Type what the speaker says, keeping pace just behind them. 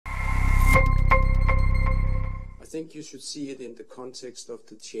think you should see it in the context of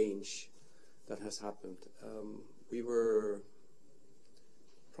the change that has happened. We were,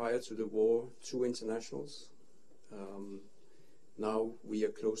 prior to the war, 2 internationals. Now we are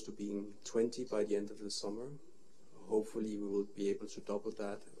close to being 20 by the end of the summer. Hopefully we will be able to double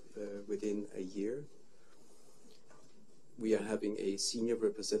that within a year. We are having a senior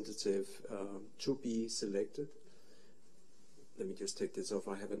representative to be selected. Let me just take this off,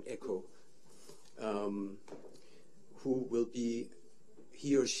 I have an echo. Who will be,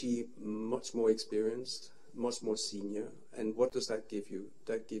 he or she, much more experienced, much more senior. And what does that give you?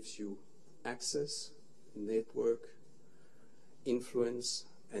 That gives you access, network, influence,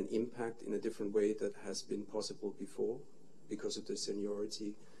 and impact in a different way that has been possible before because of the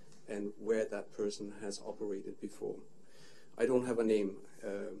seniority and where that person has operated before. I don't have a name,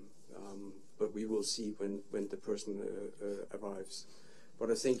 but we will see when the person arrives. But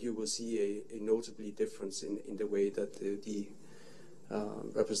I think you will see a notably difference in the way that the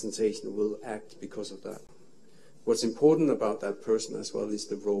representation will act because of that. What's important about that person as well is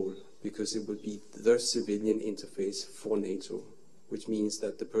the role, because it will be the civilian interface for NATO, which means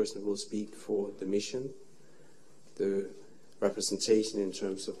that the person will speak for the mission, the representation in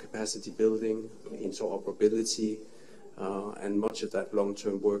terms of capacity building, interoperability, and much of that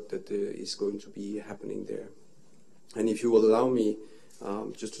long-term work that is going to be happening there. And if you will allow me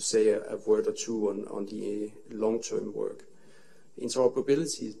just to say a word or two on the long-term work.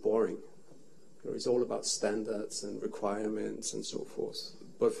 Interoperability is boring. It's all about standards and requirements and so forth.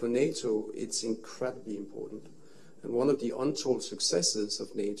 But for NATO, it's incredibly important. And one of the untold successes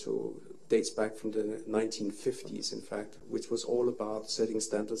of NATO dates back from the 1950s, in fact, which was all about setting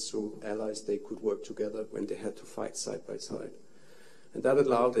standards so allies, they could work together when they had to fight side by side. And that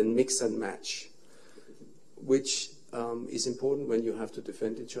allowed a mix and match, which is important when you have to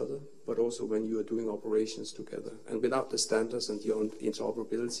defend each other, but also when you are doing operations together. And without the standards and the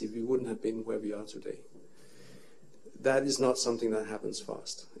interoperability, we wouldn't have been where we are today. That is not something that happens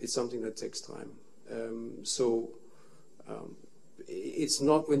fast. It's something that takes time. It's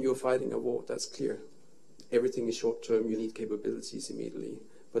not when you're fighting a war, that's clear. Everything is short-term, you need capabilities immediately.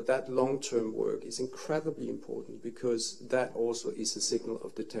 But that long-term work is incredibly important because that also is a signal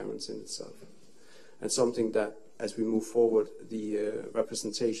of deterrence in itself. And something that, as we move forward, the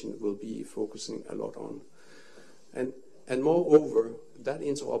representation will be focusing a lot on. And moreover, that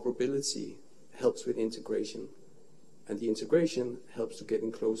interoperability helps with integration. And the integration helps to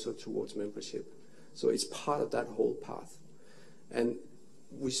getting closer towards membership. So it's part of that whole path. And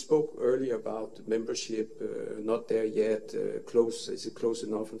we spoke earlier about membership, not there yet, close, is it close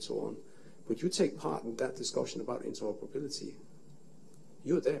enough, and so on. But you take part in that discussion about interoperability,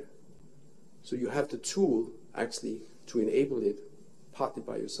 you're there. So you have the tool, actually, to enable it, partly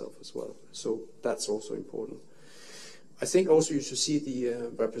by yourself as well. So that's also important. I think also you should see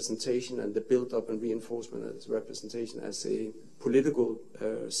the representation and the build-up and reinforcement of this representation as a political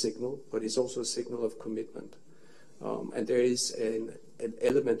signal, but it's also a signal of commitment. And there is an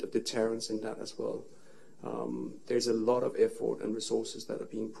element of deterrence in that as well. There's a lot of effort and resources that are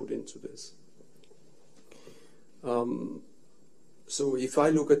being put into this. So if I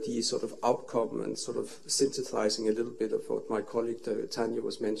look at the sort of outcome and sort of synthesizing a little bit of what my colleague Tanya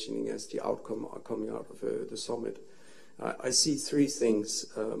was mentioning as the outcome coming out of the summit, I see 3 things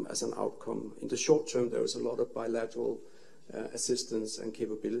as an outcome. In the short term, there was a lot of bilateral assistance and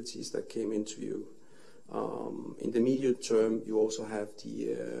capabilities that came into view. In the medium term, you also have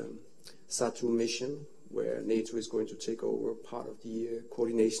the SATU mission, where NATO is going to take over part of the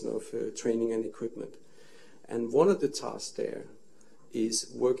coordination of training and equipment. And one of the tasks there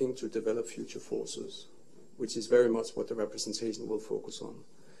is working to develop future forces, which is very much what the representation will focus on.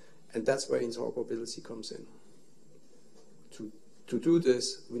 And that's where interoperability comes in. To do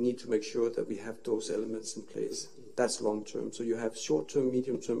this, we need to make sure that we have those elements in place. That's long-term. So you have short-term,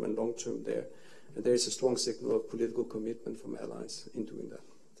 medium-term, and long-term there. And there is a strong signal of political commitment from allies in doing that.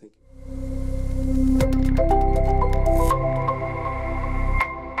 Thank you.